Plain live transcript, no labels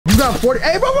got 40.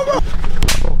 Hey, bro.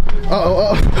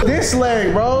 This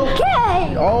leg, bro.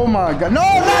 Okay. Oh my God. No,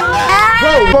 not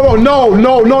that. Bro. No.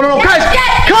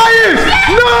 Zakyius,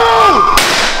 no.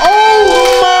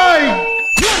 Oh my.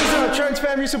 What's up, Trench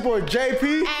family? It's your boy JP.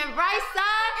 And Risa.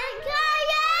 And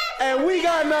Zakyius. And we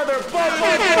got another to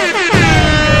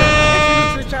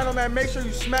the channel, man. Make sure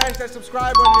you smash that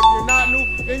subscribe button if you're not new.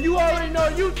 And you already know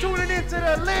you tuning into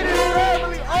the latest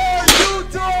family on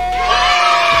YouTube.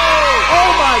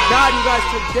 Oh my God, you guys,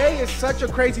 today is such a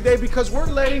crazy day because we're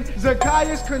letting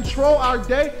Zakyius control our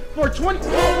day for 20.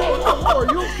 Whoa, are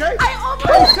you okay?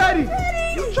 Hey, Teddy,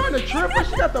 you trying to trip her?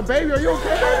 She got the baby. Are you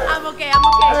okay? I'm okay.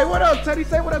 Hey, what up, Teddy?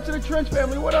 Say what up to the Trench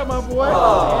family. What up, my boy?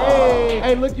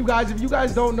 Hey, look, you guys, if you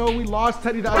guys don't know, we lost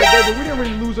Teddy the other day, but we didn't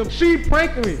really lose him. She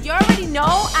pranked me. You already know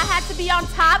I had to be on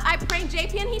top. I pranked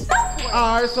JP and he fell for it.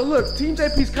 All right, so look, Team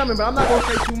JP's coming, but I'm not going to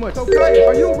say too much. Okay,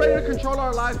 are you ready to control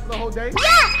our lives for the whole day?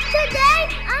 Yeah, today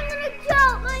I'm gonna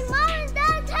control my mom and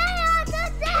dad's hair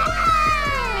today.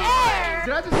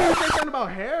 Did I just hear you say something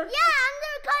about hair? Yeah, I'm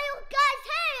gonna cut you guys'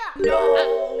 hair.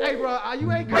 No. Hey, bro,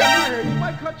 you ain't cutting my hair. You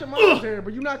might cut your mom's hair,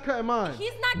 but you're not cutting mine.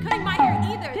 He's not cutting my hair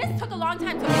either. This took a long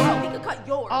time to grow. He could cut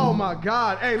yours. Oh my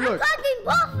God. Hey, I'm look. cutting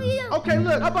both of you. Okay,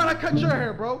 look. How about I cut your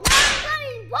hair, bro? I'm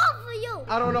cutting both of you.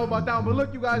 I don't know about that one, but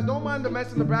look, you guys, don't mind the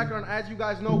mess in the background. As you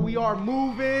guys know, we are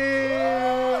moving.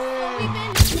 So we've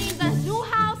been between the new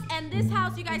house and this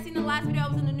house. You guys seen the last video, I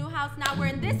was in the new house. Now we're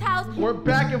in this house. We're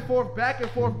back and forth, you know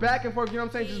what I'm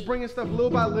saying? Just bringing stuff little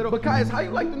by little. But guys, how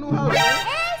you like the new house, man?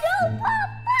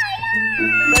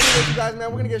 Anyways, you guys, man,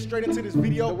 we're gonna get straight into this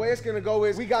video. The way it's gonna go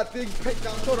is we got things picked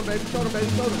out. Show them, baby. Show them.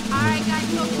 Alright, guys,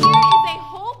 so here is a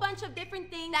whole bunch of different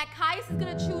things that Zakyius is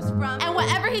gonna choose from. And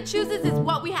whatever he chooses is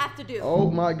what we have to do. Oh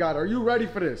my God, are you ready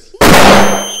for this?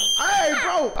 Hey,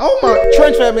 bro. Oh my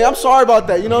Trench family, I'm sorry about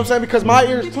that. You know what I'm saying? Because my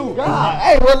ears too. God,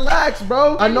 hey, relax,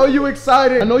 bro. I know you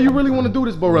excited. I know you really want to do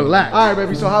this, but relax. All right,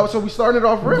 baby. So we starting it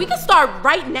off right? We can start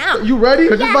right now. You ready?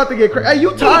 Because it's about to get crazy. Hey,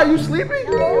 you tired? You sleeping?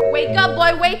 Wake up,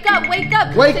 boy. Wake up. Wake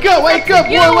up, boy. Wake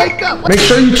up. Make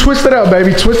sure you twist it up,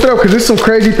 baby. Twist it up because there's some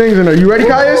crazy things in there. You ready,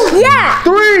 Zakyius? Yeah.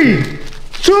 3,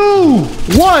 2,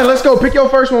 1. Let's go. Pick your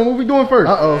first one. What we doing first?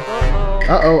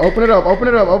 Open it up.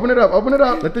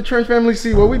 Let the Trench family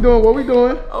see what we doing.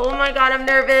 Oh my God, I'm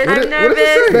nervous. What does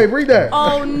it say? Babe, read that.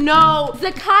 Oh no.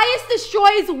 Zakyius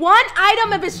destroys one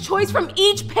item of his choice from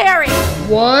each pairing.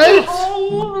 What?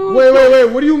 Oh. Wait.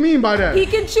 What do you mean by that? He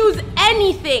can choose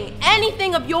anything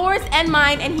of yours and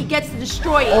mine, and he gets to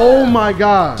destroy it. Oh my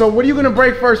God. So what are you gonna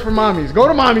break first for mommies? Go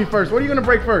to mommy first. What are you gonna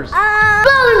break first?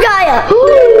 Blow dryer.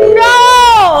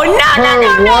 No.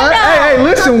 What? Hey,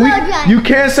 listen, you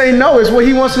can't say no. It's what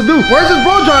he wants to do. Where's his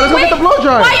blow dryer? Let's go get the blow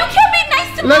dryer. Why you can't be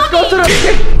nice to Let's mommy? go to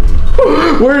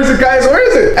the... Where is it, guys? Where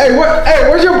is it? Hey,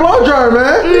 where's your blow dryer,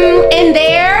 man? In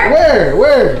there.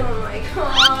 Where? Oh my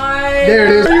God. There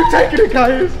it is. Are you taking it,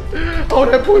 Zakyius? Oh,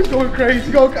 that boy's going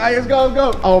crazy. Go, Zakyius,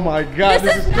 go. Oh my God,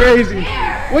 this is crazy.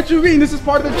 What you mean? This is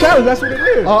part of the challenge. That's what it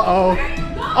is.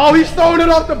 Oh, he's throwing it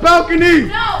off the balcony.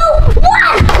 No.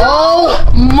 Oh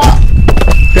my.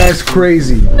 That's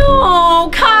crazy. No,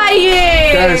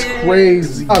 Zakyius. That is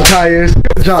crazy. Oh, Zakyius,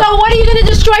 good job. So what are you gonna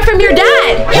destroy from your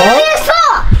dad?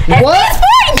 Huh? What?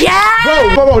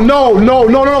 Yeah. Bro, no,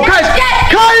 Zakyius,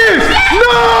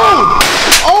 no!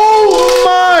 Oh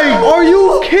my! Are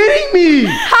you kidding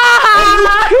me?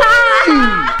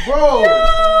 Bro,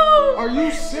 are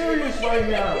you serious right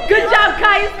now? Good job,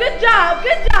 Zakyius. Good job.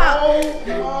 Oh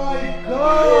my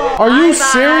God! Are you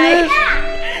serious?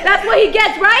 That's what he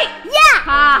gets, right? Yeah.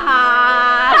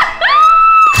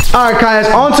 All right,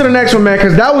 Zakyius, on to the next one, man,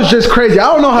 because that was just crazy. I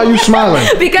don't know how you smiling.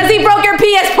 Because he broke your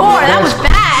PS4. That was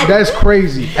bad. That's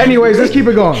crazy. Anyways, let's keep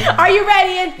it going. Are you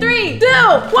ready? In 3, 2,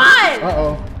 1.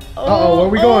 Where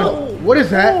we going? What is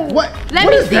that? What? Let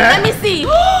me see.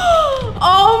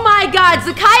 Oh my God,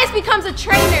 Zakyius becomes a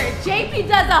trainer. JP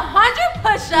does 100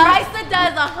 push-ups. Risa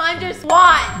does 100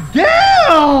 squats.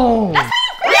 Damn! That's how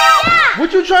you feel? Yeah.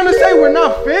 What you trying to say? We're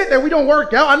not fit? That we don't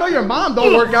work out? I know your mom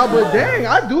don't work out, but dang,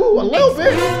 I do a little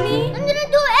bit. Excuse me? I'm gonna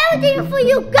do everything for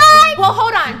you guys. Well,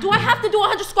 hold on. Do I have to do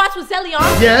 100 squats with Zelly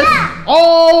on? Yes. Yeah.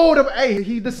 Oh, hey,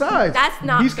 he decides. That's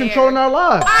not He's fair. controlling our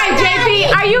lives. All right,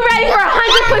 JP, are you ready for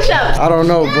 100 push-ups? I don't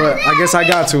know, but I guess I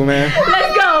got to, man.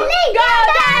 Let's go. Go,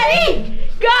 Daddy.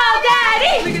 Go,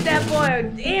 Daddy. Look at that boy.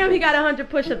 Damn, he got 100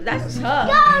 push-ups. That's tough.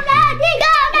 Go, Daddy.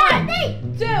 Go, Daddy.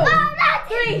 1, 2,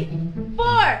 3,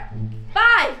 4,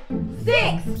 5, 6.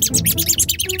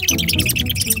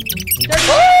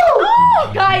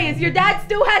 Guys, your dad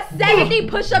still has 70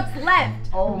 push-ups left.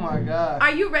 Oh my God.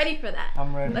 Are you ready for that?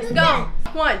 I'm ready. Let's go.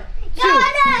 1, 2,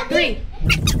 3.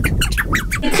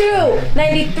 92,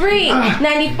 93,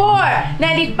 94,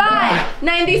 95,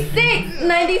 96,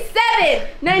 97,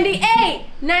 98,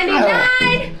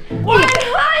 99,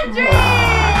 100!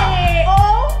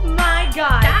 Oh my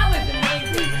God. That was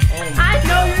amazing. I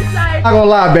know you're tired. I'm not gonna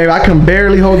lie, babe. I can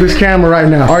barely hold this camera right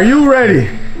now. Are you ready?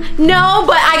 No,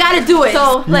 but I gotta do it.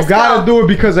 So let's go. You gotta do it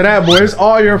because of that, boy. It's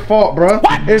all your fault, bro.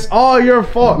 What? It's all your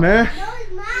fault, man. No,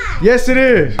 it's mine. Yes, it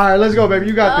is. All right, let's go, baby.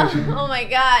 You got this. Oh my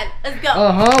God. Let's go.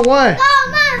 1, Go,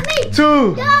 mommy.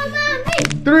 2, Go,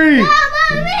 mommy. 3, Go,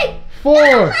 mommy.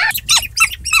 4,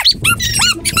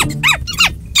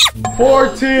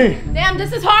 14, Damn,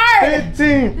 this is hard.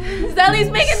 15. Zelly's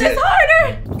making this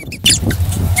harder.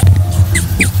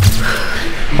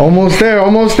 Almost there,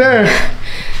 almost there.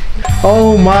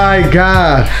 Oh my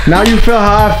God. Now you feel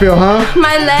how I feel, huh?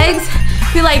 My legs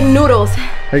feel like noodles.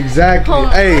 Exactly. Oh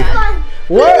my Hey. God.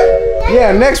 What?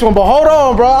 Yeah, next one, but hold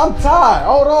on, bro. I'm tired.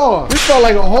 Hold on. This felt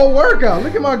like a whole workout.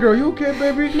 Look at my girl. You okay,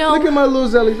 baby? No. Look at my little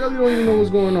Zelly. Zelly don't even know what's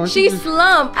going on. She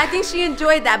slumped. I think she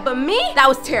enjoyed that, but me, that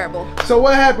was terrible. So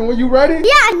what happened? Were you ready?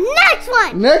 Yeah, next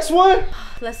one. Next one?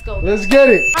 Let's go. Let's get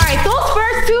it. All right, those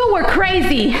first two were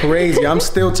crazy. Crazy. I'm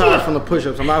still tired from the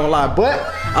push-ups. I'm not gonna lie, but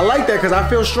I like that because I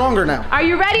feel stronger now. Are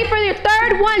you ready for your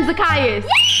third one, Zakyius?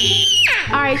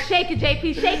 All right, shake it,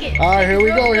 JP, shake it. All right, here we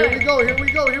Real go. good. Here we go. Here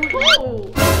we go. Here we go. Ooh,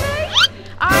 okay.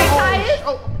 All right, Zakyius.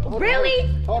 Hold on, Really?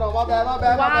 Hold on, my bad, my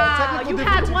bad, my bad. Wow, Technical you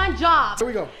had difficulties. one job. Here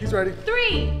we go. He's ready.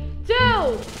 3, 2,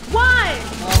 1.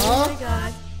 Oh my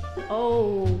God.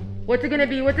 Oh, what's it gonna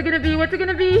be? What's it gonna be? What's it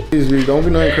gonna be? Please be. Don't be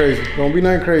nothing crazy. Don't be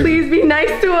nothing crazy. Please be nice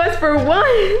to us for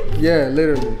once. Yeah,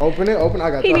 literally. Open it. Open.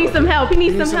 I got. He needs some help. He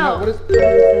needs some help. What is?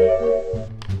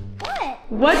 What?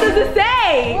 What does it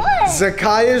say? What?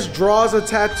 Zakyius draws a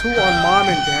tattoo on mom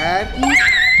and dad.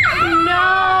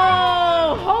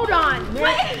 No. Hold on.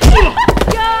 Wait.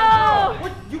 Yo.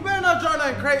 What? You better not draw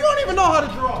nothing crazy. You don't even know how to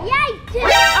draw. Yeah, I did. All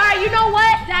right, you know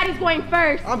what? Daddy's going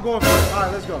first. I'm going first. All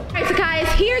right, let's go. All right, Zakyius,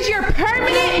 here's your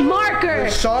permanent marker.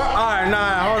 Sharp. All right,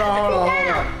 nah. Hold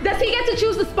on. Does he get to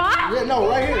choose the spot? Yeah, no,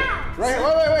 right here. Right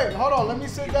here. Wait. Hold on. Let me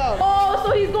sit down. Oh,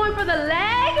 so he's going for the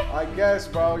leg? I guess,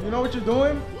 bro. You know what you're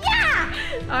doing? Yeah.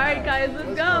 All right, guys, let's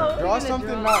go. Draw We're gonna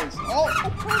something draw. nice. Oh,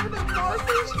 permanent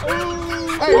markers.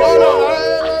 Hey, no.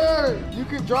 You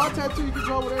can draw a tattoo. You can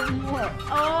draw whatever you want.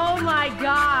 Oh my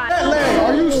God. That leg.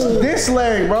 Are you this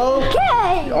leg, bro?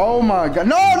 Okay. Oh my God.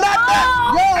 No, not that.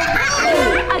 Yo.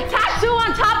 A tattoo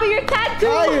on top of your tattoo.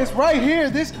 Zakyius, right here.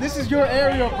 This is your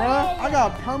area, bro. I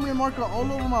got a permanent marker all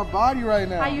over my body right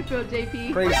now. How you feel,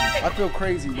 JP? Crazy. I feel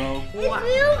crazy, bro. It's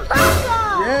you,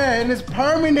 Papa. Yeah, and it's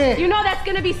permanent. You know that's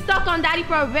gonna be stuck on Daddy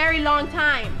for a very long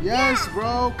time. Yes,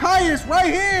 bro. Zakyius,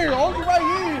 right here. Only right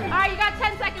All here. right, you got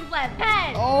 10 seconds left. 10.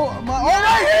 Oh my. Oh,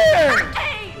 right here.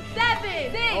 8,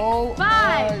 7, 6, Oh 5,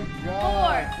 my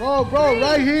God. 4, Bro, 3,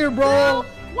 right here, bro.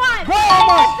 1. Bro,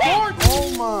 my shorts. Oh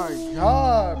my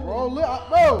God, bro. Look,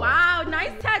 bro. Wow,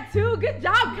 nice tattoo. Good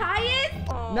job, Zakyius.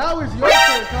 Oh. Now it's your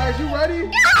turn, Zakyius. You ready?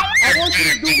 I want you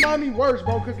to do mommy worse,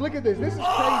 bro, because look at this. This is crazy.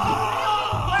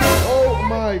 Oh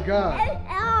my God.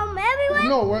 Everyone.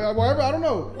 No, wherever, I don't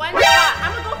know. One spot.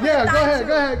 I'm gonna go for Yeah, the go thigh, ahead, too.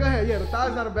 go ahead. Yeah, the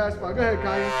thigh's not a bad spot. Go ahead,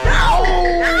 Zakyius.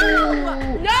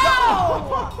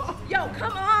 No! Yo,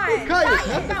 come on. Zakyius, Zakyius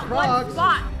not the got Crocs. one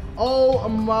spot. Oh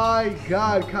my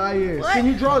God, Zakyius. What? Can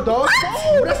you draw a dog?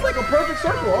 Oh, that's like a perfect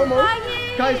circle, almost.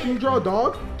 Zakyius. Zakyius, can you draw a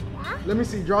dog? Let me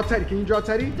see. Draw Teddy. Can you draw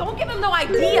Teddy? Don't give him no You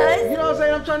ideas. know what I'm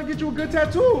saying? I'm trying to get you a good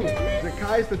tattoo.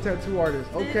 Zakyius the tattoo artist.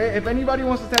 Okay, if anybody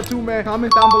wants a tattoo, man,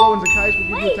 comment down below and Zakyius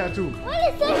will give you a tattoo.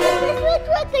 Wait a second. This looks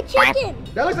like a chicken.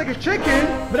 That looks like a chicken.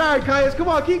 But all right, Zakyius, come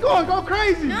on, keep going. Go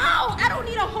crazy. No, I don't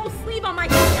need a whole sleeve on my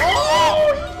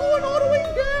Oh, he's going all the way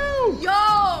down. Yo.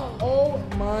 Oh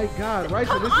my God, right?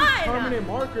 So Come this on. is permanent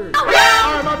markers. Oh,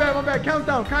 All right, my bad.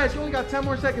 Countdown. Zakyius, you only got 10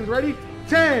 more seconds. Ready?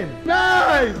 10,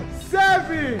 9,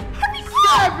 7, 7,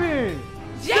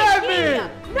 JP, 7,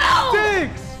 no.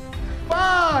 6,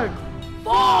 5,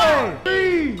 4,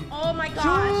 3, Oh my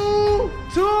gosh.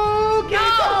 2, keep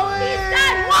going. he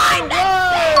said one. That's One. it.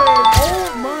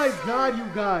 Oh my God, you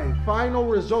guys. Final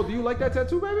result. Do you like that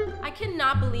tattoo, baby? I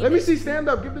cannot believe Let me it. see. Stand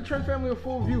up. Give the Trent family a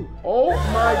full view. Oh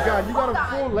my God, you got Hold a on.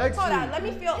 full leg Hold on. sleeve. Let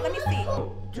me feel. Let me see.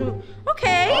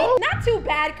 Okay. Not too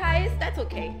bad, Zakyius. That's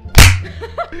okay.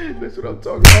 That's what I'm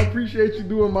talking about. I appreciate you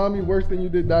doing mommy worse than you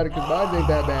did daddy, because mine ain't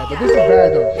that bad. But this is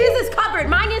bad though. His is covered.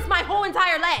 Mine is my whole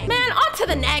entire leg. Man, on to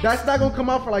the next. That's not gonna come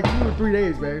out for like 2 or 3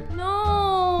 days, babe.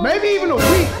 No. Maybe even a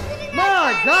week.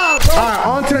 My God, bro. All right,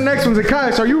 on to the next one.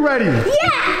 Zakyius, are you ready?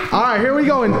 Yeah. All right, here we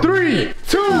go in 3,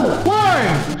 2,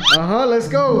 1. Let's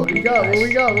go. What we got? What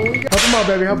we got? Help him out,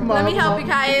 baby. Help him out. Let me help you,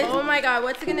 Zakyius. Oh my God,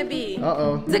 what's it gonna be?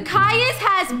 Uh-oh. Zakyius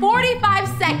has 45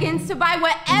 seconds to buy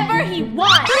whatever he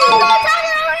wants. I'm gonna go Target.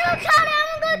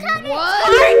 What?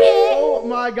 Target. Oh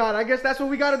my God, I guess that's what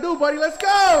we gotta do, buddy. Let's go.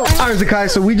 All right, Zakyius,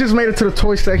 so we just made it to the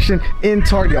toy section in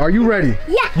Target. Are you ready?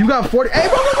 Yeah. You got 40. Hey,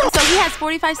 bro. So he has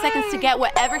 45 seconds to get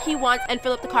whatever he wants and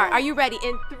fill up the cart. Are you ready?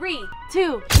 In 3,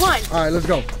 2, 1. All right, let's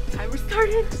go. Timer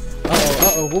started.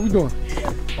 Uh-oh, what we doing?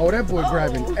 Oh, that boy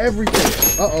grabbing everything.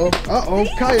 Uh-oh.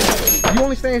 Kaya, you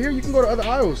only staying here? You can go to other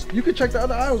aisles. You can check the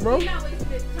other aisles, bro. He's not wasting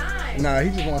his time. Nah, he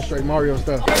just wants straight Mario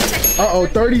stuff. 30 seconds. Uh-oh,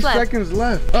 30 left. seconds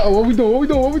left. Uh-oh, what we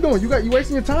doing? You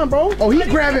wasting your time, bro. Oh, he's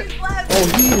grabbing.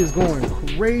 Oh, he is going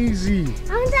crazy.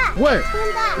 I'm done. What?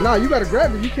 I'm done. Nah, you gotta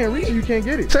grab it. You can't reach it. You can't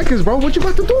get it. Seconds, bro. What you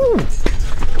about to do?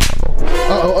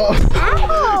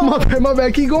 Ow. My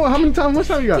bad. Keep going. How many times? What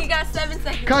time you got? He got 7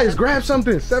 seconds. Kaius, grab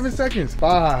something. 7 seconds.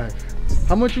 5.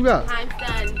 How much you got? Time's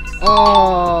done.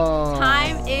 Oh.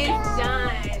 Time is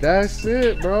done. That's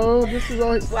it, bro. This is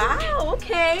all. Wow,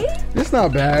 okay. It's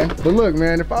not bad. But look,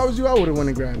 man, if I was you, I would have went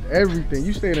and grabbed everything.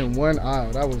 You stayed in one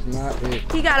aisle. That was not it.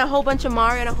 He got a whole bunch of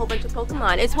Mario and a whole bunch of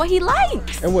Pokemon. It's what he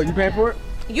likes. And what, you paying for it?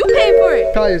 You paid for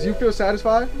it. Kaius, you feel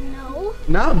satisfied? No.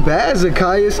 Not bad,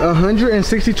 Zakyius.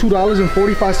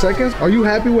 $162.45. Are you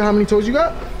happy with how many toys you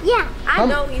got? Yeah. I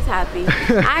know he's happy.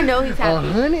 I know he's happy.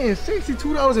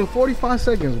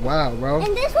 $162.45. Wow, bro.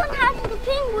 And this one has the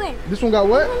penguin. This one got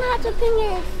what? This one has the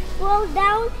penguin. Scroll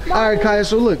down. All right, Kaius,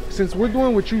 so look, since we're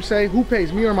doing what you say, who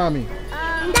pays, me or mommy?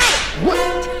 Daddy. What?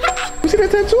 You see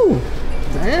that tattoo?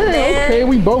 Damn, okay,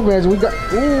 we both match. We got,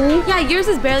 ooh. Yeah, yours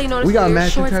is barely noticeable. We got Your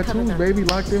matching shorts cover tattoos, them. baby,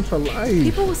 locked in for life.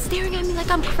 People were staring at me like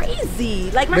I'm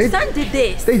crazy. Like my They- son did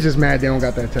this. They just mad they don't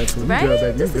got that tattoo. You Right? good,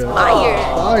 baby. This you is good. fire.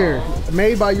 Fire.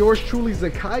 Made by yours truly,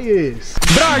 Zakyius.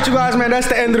 But all right, you guys, man, that's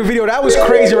the end of the video. That was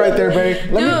crazy right there, babe.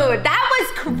 Dude, that was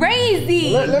crazy.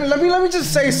 Let me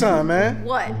just say something, man.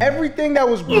 What? Everything that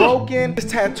was broken, this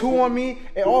tattoo on me,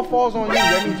 it all falls on you.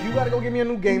 That means you gotta go get me a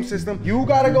new game system. You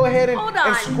gotta go ahead and, Hold on.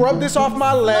 and scrub this off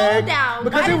my leg. down.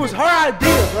 Because Why it was does her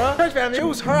idea, bro. Church family, it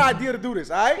was her idea to do this,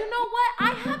 all right? You know what?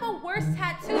 I have a worse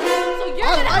tattoo. So you're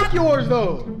I gonna like have yours,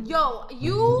 though. Yo,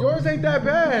 Yours ain't that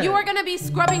bad. you are gonna be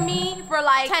scrubbing me for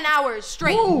like 10 hours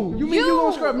straight. Ooh, you mean you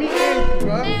gonna scrub me and you,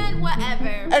 bro? Man, whatever.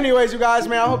 Anyways, you guys,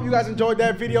 man, I hope you guys enjoyed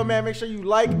that video, man. Make sure you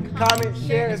like, comment,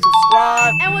 share, and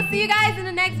subscribe. And we'll see you guys in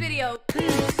the next video.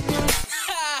 Peace.